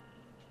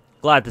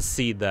 Glad to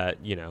see that,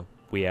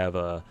 we have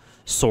a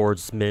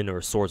swordsman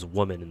or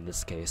swordswoman in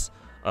this case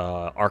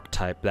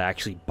archetype that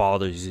actually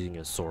bothers using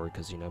a sword,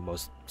 because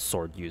most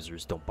sword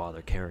users don't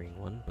bother carrying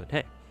one. But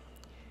hey,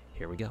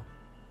 here we go.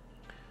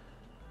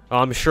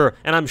 I'm sure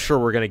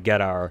we're gonna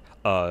get our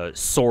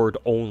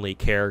sword-only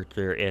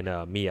character in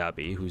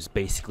Miyabi, who's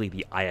basically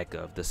the Ayaka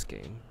of this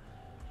game.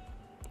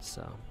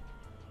 So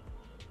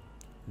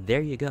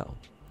there you go.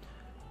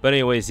 But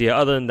anyways, yeah,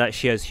 other than that,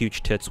 she has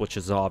huge tits, which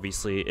is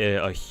obviously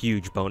a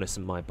huge bonus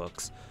in my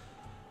books.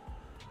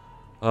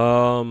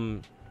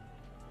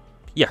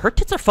 Yeah, her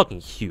tits are fucking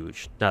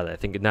huge. Now that I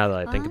think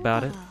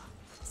about it.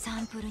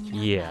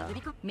 Yeah.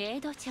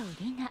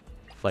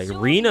 Like,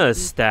 Rina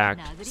is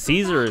stacked,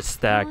 Caesar is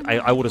stacked,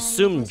 I would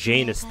assume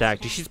Jane is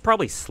stacked. She's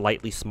probably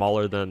slightly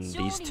smaller than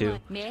these two.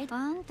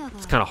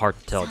 It's kind of hard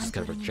to tell just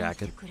because of her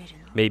jacket.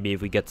 Maybe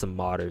if we get some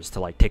modders to,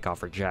 like, take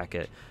off her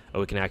jacket,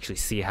 we can actually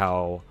see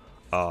how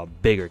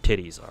big her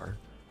titties are.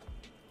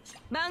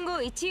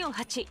 Maybe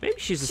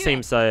she's the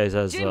same size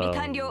as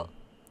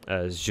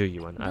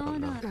Zhuyuan, I don't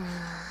know.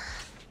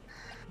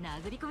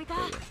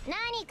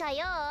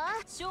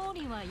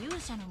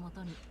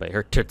 But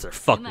her tits are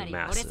fucking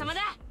massive.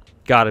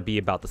 Gotta be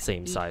about the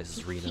same size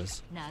as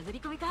Rina's.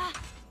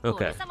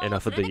 Okay,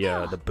 enough of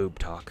the boob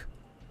talk.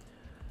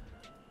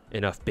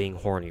 Enough being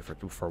horny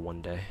for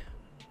one day.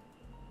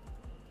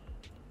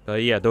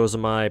 But yeah, those are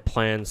my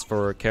plans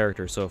for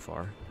character so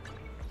far.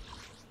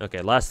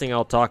 Okay, last thing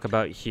I'll talk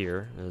about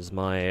here is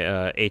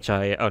my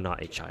HIA. Oh, not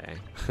HIA.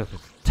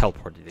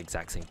 Teleported to the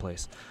exact same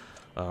place.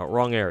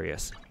 Wrong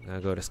areas. I'm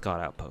gonna go to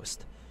Scott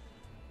Outpost.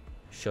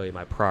 Show you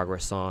my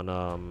progress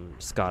on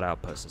Scott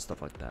Outpost and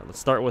stuff like that. Let's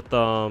start with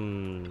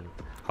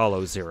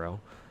Hollow Zero.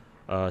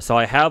 So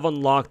I have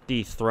unlocked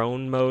the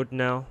throne mode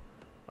now.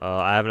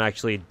 I haven't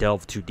actually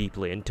delved too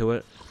deeply into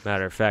it.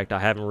 Matter of fact, I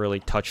haven't really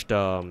touched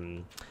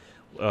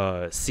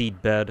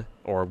Seed Bed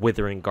or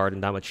Withering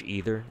Garden that much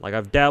either. Like,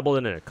 I've dabbled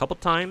in it a couple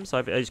times,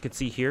 as you can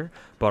see here,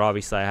 but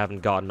obviously I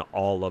haven't gotten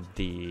all of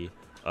the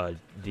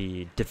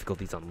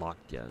difficulties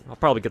unlocked yet. I'll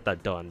probably get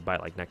that done by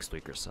like next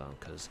week or so,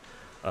 because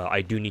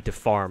I do need to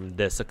farm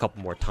this a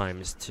couple more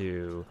times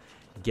to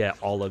get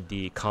all of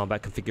the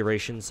combat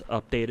configurations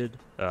updated.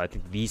 I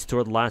think these two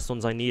are the last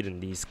ones I need,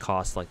 and these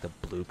cost like the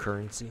blue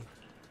currency.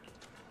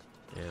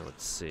 And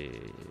let's see,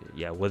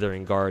 yeah,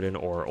 Withering Garden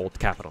or Old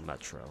Capital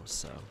Metro.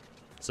 So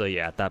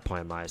yeah, at that point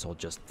I might as well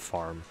just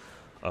farm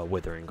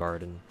Withering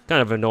Garden.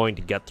 Kind of annoying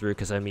to get through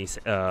because enemies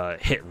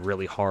hit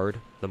really hard.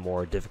 The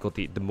more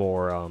difficulty, the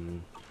more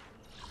of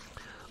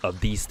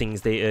these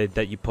things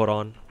that you put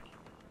on,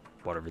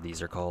 whatever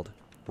these are called,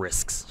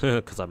 risks,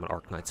 because I'm an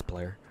Arknights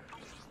player.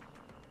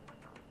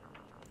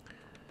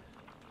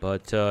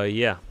 But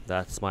yeah,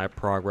 that's my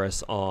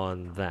progress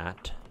on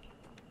that.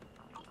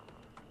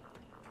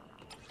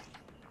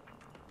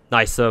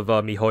 Nice of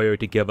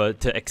MiHoYo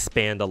to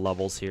expand the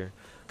levels here,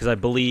 because I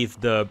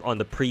believe on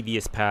the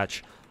previous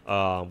patch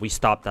we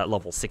stopped at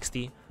level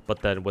 60,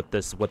 but then with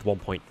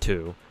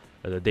 1.2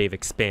 they've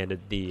expanded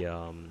the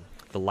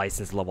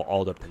license level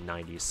all the way up to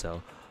 90,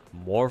 so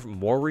more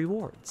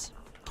rewards.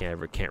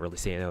 Can't really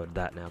say no to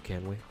that now,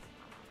 can we?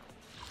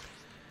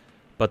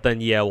 But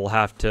then yeah, I'll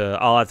have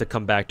to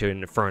come back to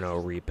an Inferno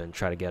Reap and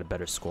try to get a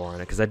better score on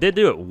it, because I did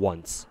do it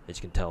once, as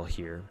you can tell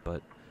here,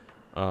 but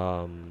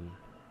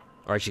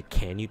or actually,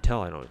 can you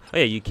tell? I don't. Oh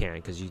yeah, you can,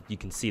 because you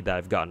can see that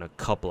I've gotten a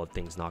couple of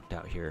things knocked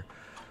out here.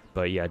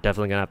 But yeah,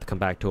 definitely gonna have to come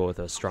back to it with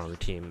a stronger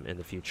team in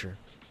the future.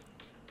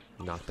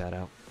 Knock that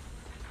out.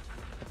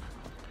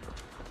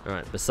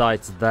 Alright,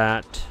 besides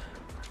that,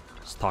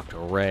 let's talk to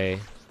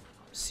Ray.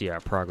 See our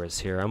progress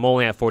here. I'm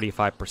only at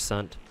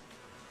 45%.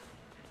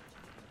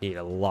 Need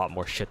a lot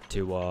more shit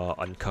to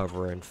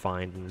uncover and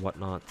find and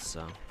whatnot,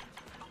 so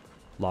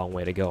long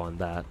way to go on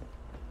that.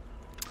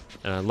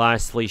 And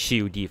lastly,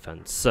 Shiyu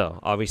defense. So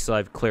obviously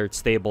I've cleared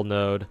stable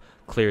node,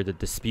 cleared the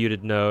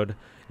disputed node.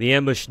 The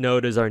ambush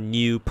node is our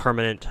new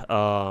permanent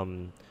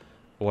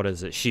what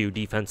is it, Shiyu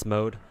defense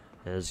mode.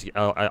 As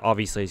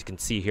obviously, as you can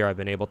see here, I've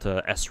been able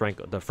to S rank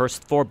the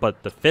first 4,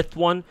 but the 5th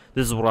one,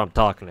 this is what I'm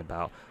talking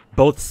about.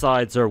 Both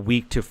sides are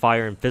weak to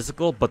fire and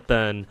physical, but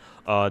then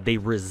they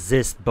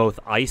resist both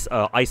ice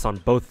on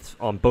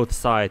both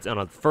sides, and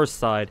on the first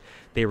side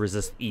they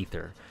resist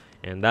ether,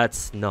 and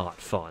that's not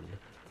fun.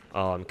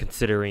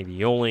 Considering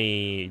the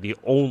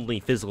only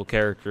physical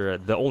character,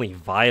 the only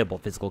viable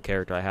physical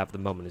character I have at the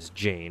moment is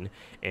Jane,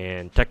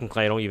 and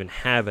technically I don't even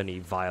have any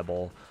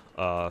viable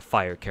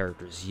fire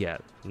characters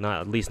yet.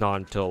 At least not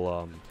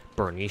until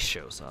Bernice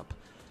shows up.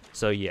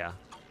 So yeah,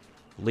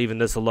 leaving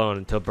this alone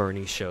until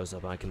Bernice shows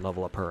up and I can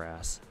level up her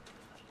ass.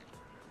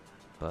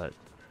 But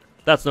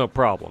that's no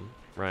problem,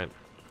 right?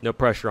 No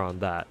pressure on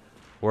that.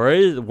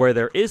 Where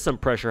there is some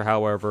pressure,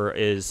 however,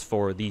 is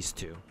for these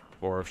two,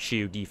 for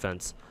Shiyu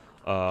defense.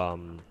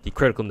 The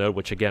critical node,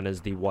 which again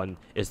is the one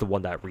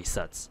that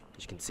resets, as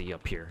you can see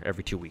up here,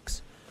 every 2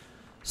 weeks.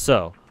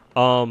 So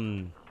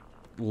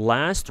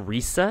last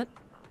reset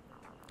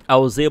I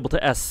was able to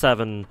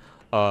S7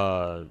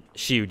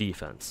 Shiyu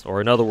defense,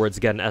 or in other words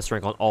get an S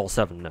rank on all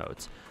 7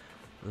 nodes.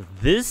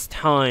 This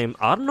time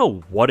I don't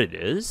know what it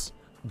is,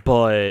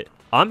 but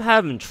I'm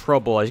having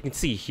trouble. As you can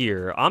see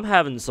here, I'm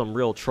having some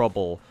real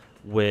trouble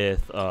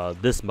with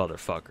this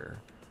motherfucker,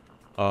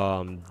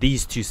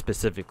 these two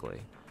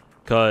specifically.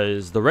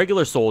 Because the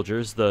regular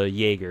soldiers, the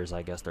Jaegers,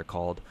 I guess they're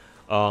called,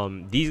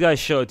 these guys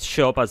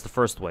show up as the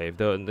first wave.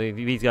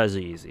 These guys are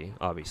easy,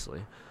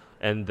 obviously.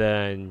 And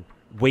then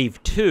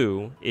wave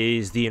 2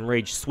 is the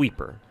enraged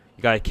sweeper.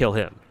 You gotta kill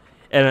him.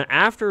 And then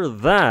after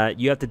that,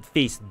 you have to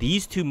face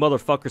these two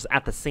motherfuckers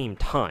at the same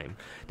time.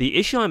 The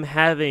issue I'm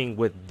having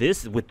with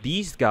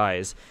these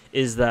guys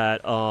is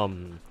that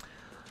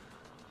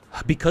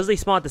because they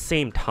spawn at the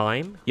same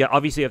time, yeah,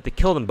 obviously you have to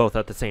kill them both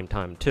at the same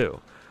time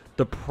too.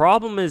 The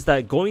problem is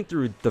that going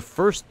through the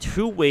first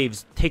 2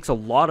 waves takes a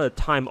lot of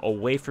time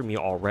away from you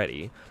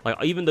already.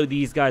 Like, even though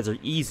these guys are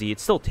easy,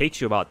 it still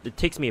takes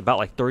me about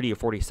like 30 or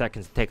 40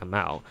 seconds to take them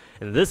out.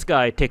 And this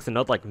guy takes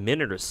another like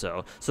minute or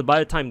so. So by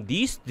the time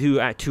these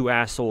two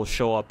assholes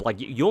show up,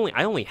 like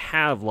I only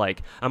have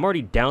like, I'm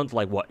already down to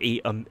like what,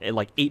 8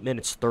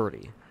 minutes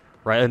 30,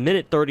 right? A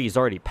minute 30 is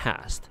already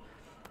passed.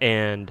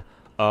 And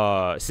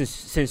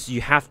since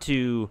you have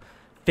to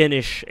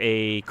finish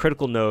a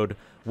critical node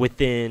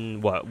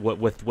within what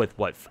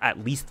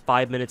at least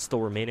 5 minutes still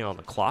remaining on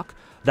the clock,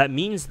 that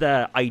means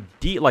that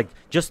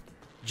just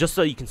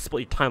so you can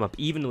split your time up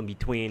evenly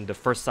between the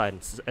first side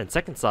and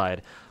second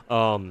side,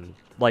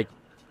 like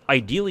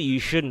ideally you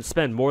shouldn't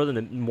spend more than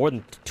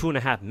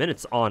 2.5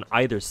 minutes on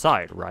either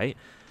side, right?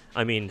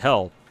 I mean,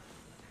 hell,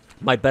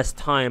 my best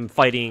time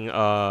fighting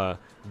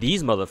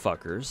these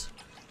motherfuckers,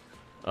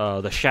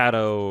 the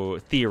Shadow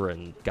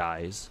Theron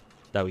guys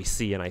that we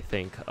see in, I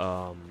think,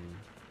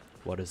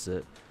 what is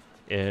it?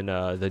 In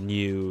the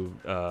new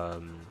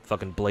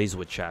fucking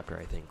Blazewood chapter,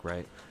 I think,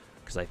 right?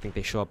 Because I think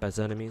they show up as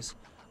enemies.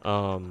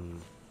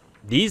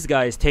 These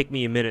guys take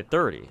me a minute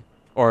 30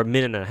 or a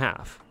minute and a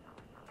half,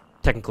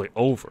 technically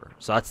over.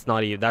 So that's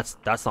not even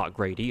that's not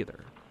great either.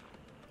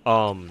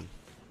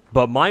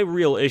 But my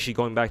real issue,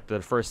 going back to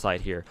the first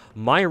side here,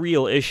 my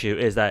real issue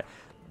is that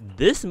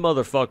this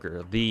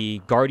motherfucker,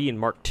 the Guardian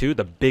Mark II,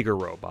 the bigger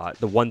robot,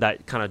 the one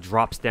that kind of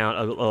drops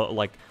down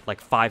like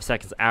 5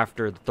 seconds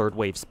after the third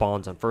wave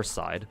spawns on first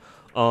side,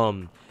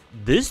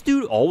 this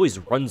dude always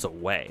runs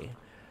away.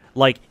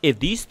 Like, if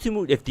these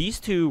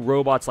two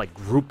robots like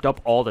grouped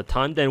up all the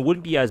time, then it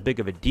wouldn't be as big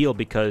of a deal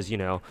because, you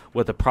know,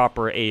 with a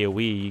proper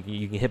AoE,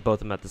 you can hit both of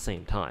them at the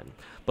same time.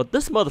 But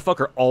this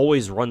motherfucker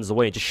always runs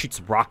away and just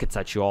shoots rockets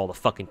at you all the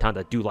fucking time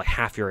that do like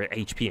half your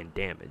HP and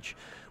damage,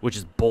 which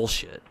is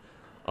bullshit.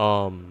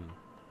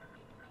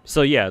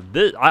 So yeah,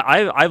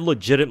 I've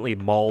legitimately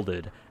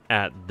mauled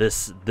at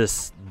this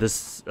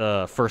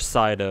first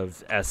side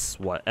of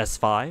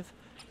S5,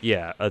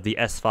 yeah, the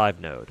S5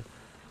 node,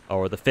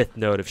 or the 5th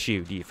node of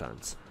Shield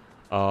defense.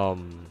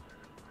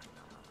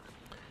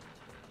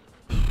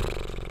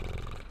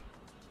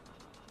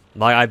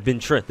 Like, I've been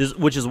tricked,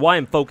 which is why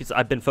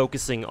I've been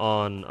focusing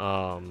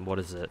on what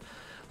is it,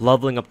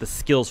 leveling up the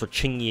skills for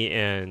Qingyi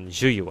and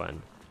Zhuyuan,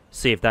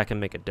 see if that can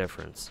make a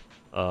difference.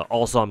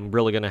 Also, I'm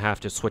really gonna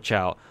have to switch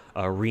out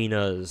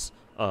Rena's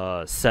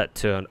set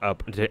to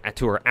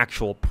her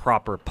actual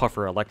proper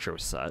Puffer Electro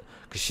set,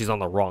 because she's on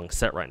the wrong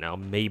set right now.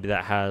 Maybe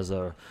that has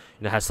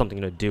has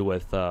something to do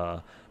with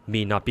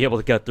me not be able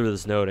to get through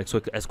this node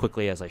as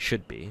quickly as I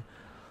should be.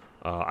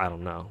 I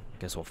don't know.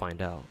 Guess we'll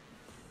find out.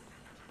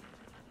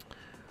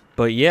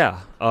 But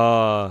yeah,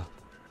 kind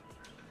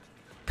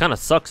of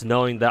sucks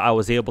knowing that I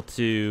was able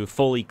to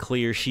fully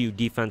clear Shield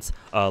defense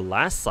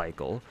last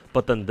cycle,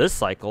 but then this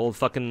cycle,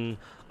 fucking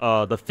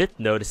the 5th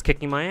node is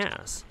kicking my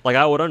ass. Like,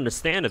 I would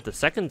understand if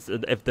if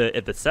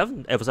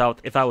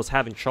I was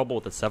having trouble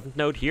with the 7th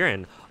node here,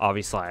 and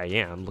obviously I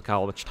am. Look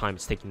how much time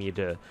it's taking me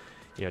to,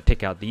 you know,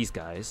 take out these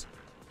guys.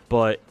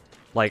 But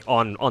like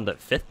on the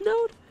 5th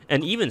node,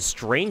 and even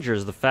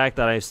strangers, the fact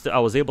that I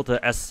was able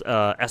to S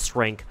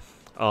rank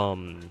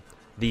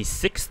the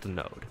 6th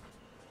node.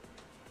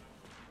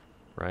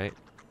 Right?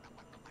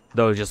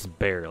 Though just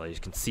barely. As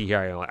you can see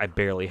here, I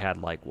barely had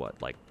like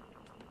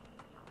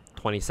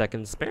 20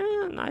 seconds.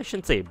 I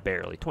shouldn't say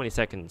barely. 20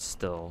 seconds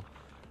still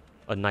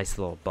a nice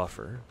little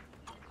buffer.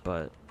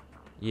 But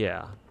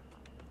yeah,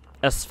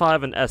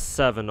 S5 and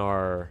S7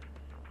 are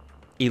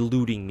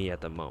eluding me at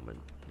the moment,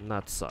 and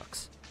that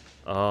sucks.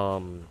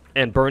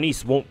 And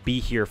Bernice won't be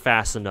here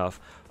fast enough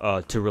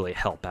to really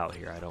help out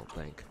here, I don't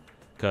think,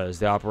 because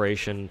the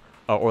operation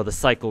or the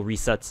cycle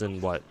resets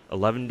in what,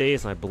 11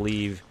 days, and I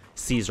believe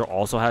Caesar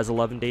also has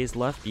 11 days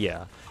left.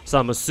 Yeah, so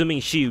I'm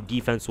assuming Shield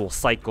defense will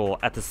cycle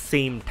at the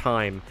same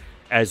time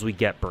as we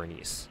get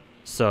Bernice,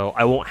 so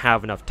I won't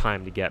have enough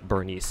time to get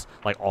Bernice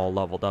like all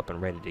leveled up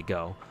and ready to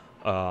go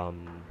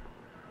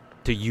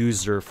to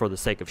use her for the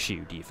sake of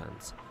Shield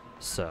defense.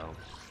 So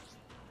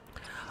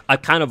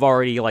I've kind of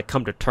already like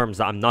come to terms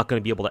that I'm not going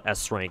to be able to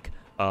S rank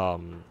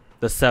the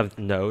 7th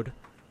node,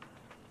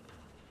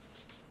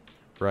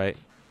 right?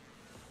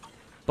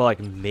 But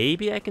like,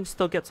 maybe I can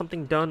still get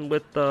something done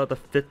with the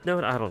 5th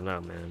node. I don't know,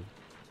 man.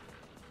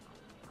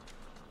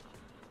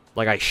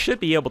 Like, I should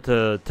be able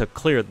to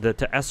clear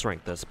to S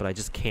rank this, but I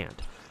just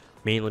can't,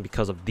 mainly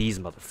because of these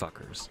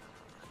motherfuckers.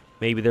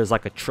 Maybe there's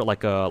like a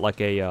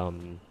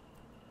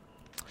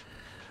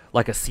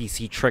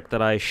CC trick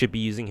that I should be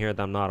using here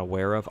that I'm not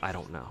aware of. I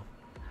don't know,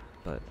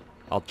 but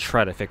I'll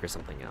try to figure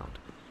something out.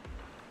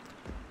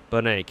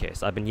 But in any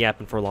case, I've been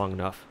yapping for long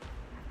enough.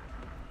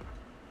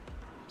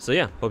 So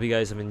yeah, hope you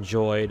guys have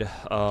enjoyed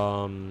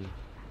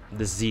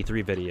this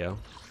Z3 video.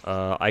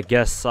 I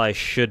guess I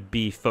should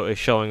be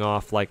showing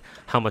off like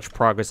how much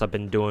progress I've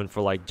been doing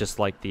for like just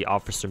like the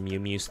Officer Mew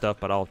Mew stuff,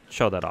 but I'll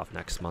show that off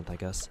next month, I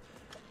guess.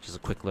 Just a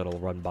quick little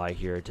run by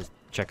here to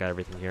check out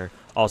everything here.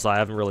 Also, I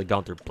haven't really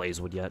gone through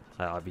Blazewood yet.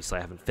 Obviously,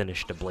 I haven't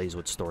finished the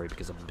Blazewood story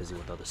because I've been busy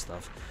with other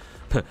stuff.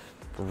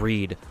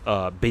 Read,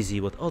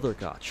 busy with other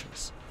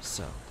gachas.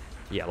 So.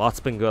 Yeah, lots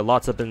been good.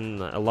 Lots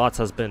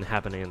has been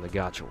happening in the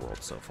gacha world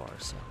so far.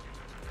 So,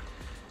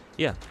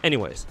 yeah.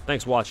 Anyways,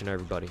 thanks for watching,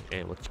 everybody,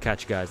 and we'll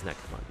catch you guys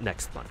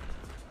next month.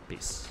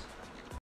 Peace.